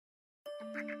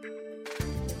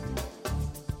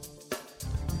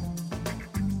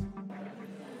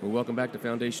Well, welcome back to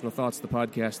Foundational Thoughts, the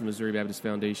podcast of the Missouri Baptist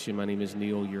Foundation. My name is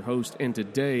Neil, your host, and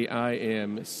today I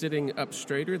am sitting up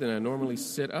straighter than I normally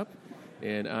sit up,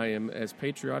 and I am as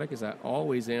patriotic as I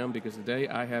always am because today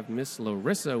I have Miss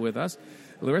Larissa with us.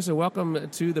 Larissa, welcome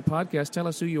to the podcast. Tell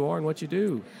us who you are and what you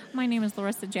do. My name is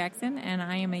Larissa Jackson, and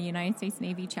I am a United States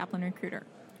Navy chaplain recruiter.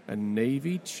 A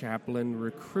Navy chaplain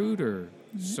recruiter.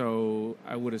 Mm-hmm. So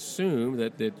I would assume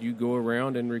that you go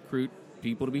around and recruit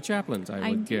people to be chaplains, I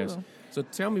would guess. So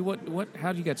tell me,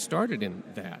 how did you get started in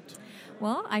that?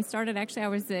 Well, I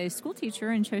was a school teacher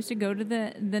and chose to go to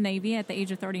the Navy at the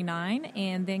age of 39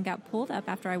 and then got pulled up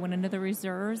after I went into the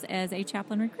reserves as a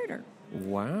chaplain recruiter.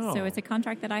 Wow. So it's a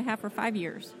contract that I have for 5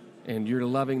 years. And you're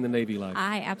loving the Navy life.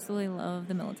 I absolutely love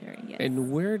the military, yes.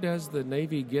 And where does the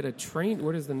Navy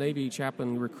where does the Navy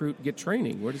chaplain recruit get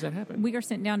training? Where does that happen? We are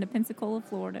sent down to Pensacola,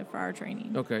 Florida for our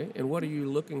training. Okay. And what are you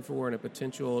looking for in a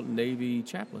potential Navy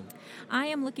chaplain? I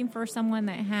am looking for someone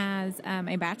that has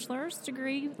a bachelor's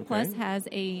degree, plus has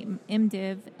a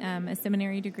MDiv, a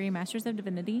seminary degree, Master's of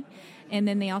Divinity, and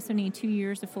then they also need 2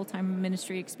 years of full-time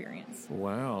ministry experience.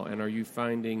 Wow. And are you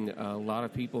finding a lot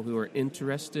of people who are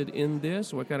interested in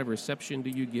this? What kind of reception do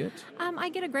you get? I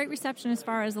get a great reception as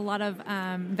far as a lot of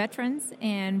veterans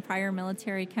and prior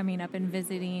military coming up and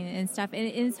visiting and stuff.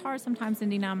 It is hard sometimes in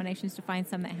denominations to find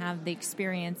some that have the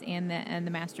experience and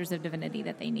the Masters of Divinity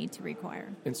that they need to require.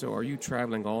 And so are you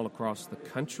traveling all across the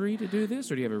country to do this,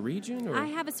 or do you have a region? Or? I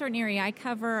have a certain area. I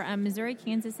cover Missouri,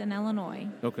 Kansas, and Illinois.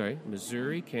 Okay,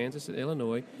 Missouri, Kansas, and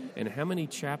Illinois. And how many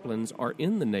chaplains are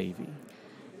in the Navy?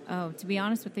 Oh, to be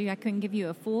honest with you, I couldn't give you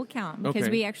a full count because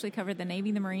we actually cover the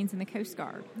Navy, the Marines, and the Coast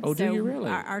Guard. Oh, so do you really?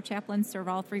 Our chaplains serve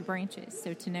all three branches.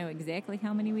 So to know exactly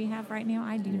how many we have right now,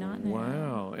 I do not know.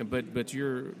 Wow. But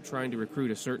you're trying to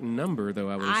recruit a certain number, though,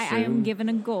 I would assume. I am given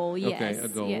a goal, yes. Okay, a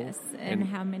goal. Yes, and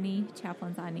how many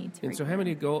chaplains I need to recruit. And so how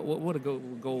many what would a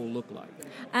goal look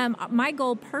like? My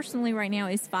goal personally right now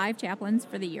is 5 chaplains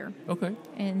for the year. Okay.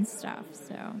 And stuff,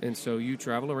 so. And so you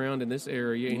travel around in this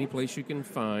area, any place you can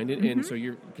find it. And so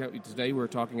today we're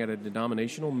talking at a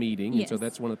denominational meeting, and so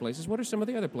that's one of the places. What are some of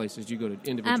the other places you go to?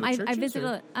 Individual churches? I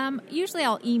visit. Usually,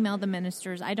 I'll email the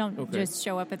ministers. I don't just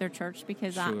show up at their church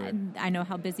because I know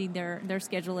how busy their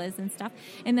schedule is and stuff.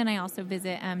 And then I also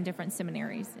visit different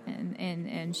seminaries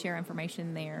and share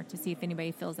information there to see if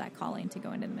anybody feels that calling to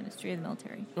go into the ministry of the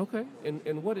military. Okay.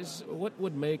 And what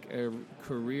would make a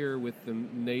career with the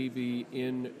Navy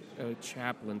in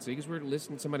chaplaincy? Because we're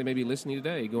somebody may be listening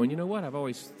today, going, you know what? I've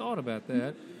always thought about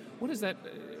that. What is that?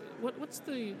 What's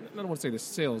the, I don't want to say the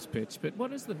sales pitch, but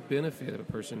what is the benefit of a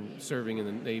person serving in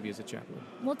the Navy as a chaplain?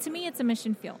 Well, to me, it's a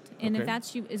mission field. And if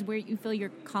that's is where you feel your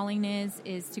calling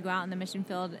is to go out in the mission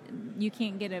field, you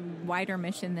can't get a wider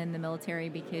mission than the military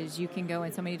because you can go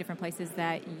in so many different places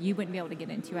that you wouldn't be able to get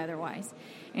into otherwise.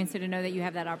 And so to know that you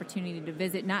have that opportunity to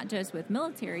visit not just with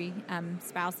military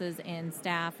spouses and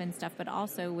staff and stuff, but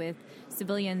also with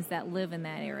civilians that live in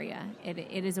that area.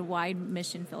 It is a wide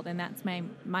mission field, and that's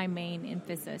my main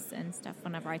emphasis and stuff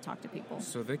whenever I talk to people.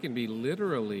 So they can be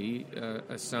literally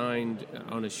assigned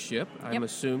on a ship, I'm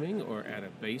assuming, or at a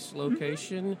base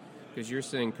location, because you're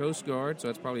saying Coast Guard, so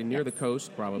that's probably near the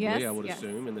coast, probably, I would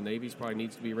assume, and the Navy's probably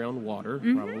needs to be around water,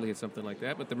 probably, or something like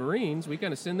that. But the Marines, we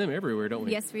kind of send them everywhere, don't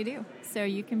we? Yes, we do. So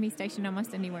you can be stationed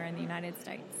almost anywhere in the United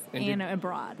States and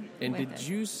abroad. And did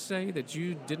you say that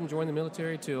you didn't join the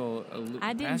military till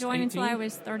I didn't join 18? until I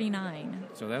was 39.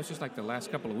 So that was just like the last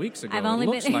couple of weeks ago. I've only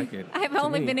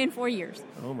been in 4 years.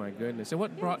 Oh, my goodness. And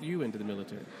what brought you into the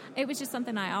military? It was just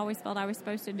something I always felt I was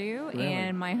supposed to do, really?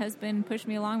 And my husband pushed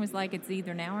me along, was like, it's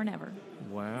either now or never.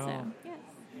 Wow. So, yes.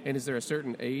 And is there a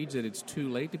certain age that it's too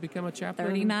late to become a chaplain?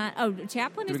 39. Oh,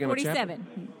 chaplain is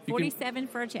 47. 47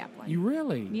 for a chaplain. You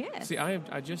really? Yes. See,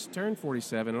 I just turned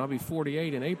 47, and I'll be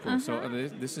 48 in April, so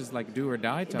this is like do or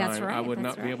die time. That's right. I would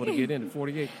not be able to get in at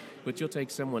 48. But you'll take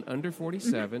someone under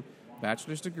 47,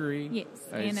 bachelor's degree. Yes,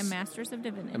 and a Master's of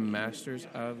Divinity. A Master's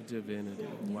of Divinity.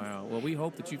 Yes. Wow. Well, we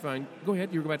hope that you find... Go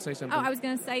ahead. You were about to say something. Oh, I was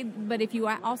going to say, but if you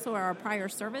also are a prior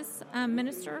service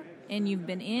minister and you've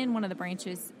been in one of the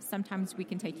branches, sometimes we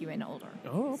can take you in older.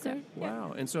 Oh, okay. So,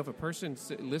 wow. And so if a person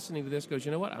listening to this goes,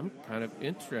 you know what, I'm kind of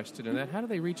interested in that, how do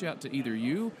they reach out to either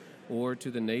you or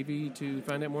to the Navy to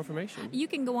find out more information? You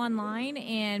can go online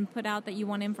and put out that you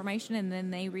want information, and then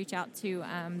they reach out to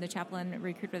the chaplain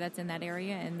recruiter that's in that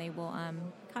area, and they will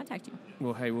contact you.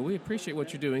 Well, hey, we appreciate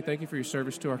what you're doing. Thank you for your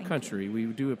service to our country. We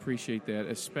do appreciate that,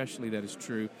 especially that is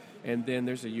true. And then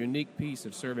there's a unique piece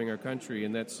of serving our country,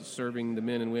 and that's serving the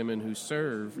men and women who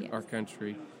serve our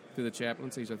country. through the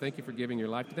chaplaincy. So thank you for giving your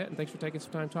life to that, and thanks for taking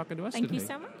some time talking to us Thank today. you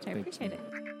so much. I appreciate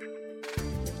it.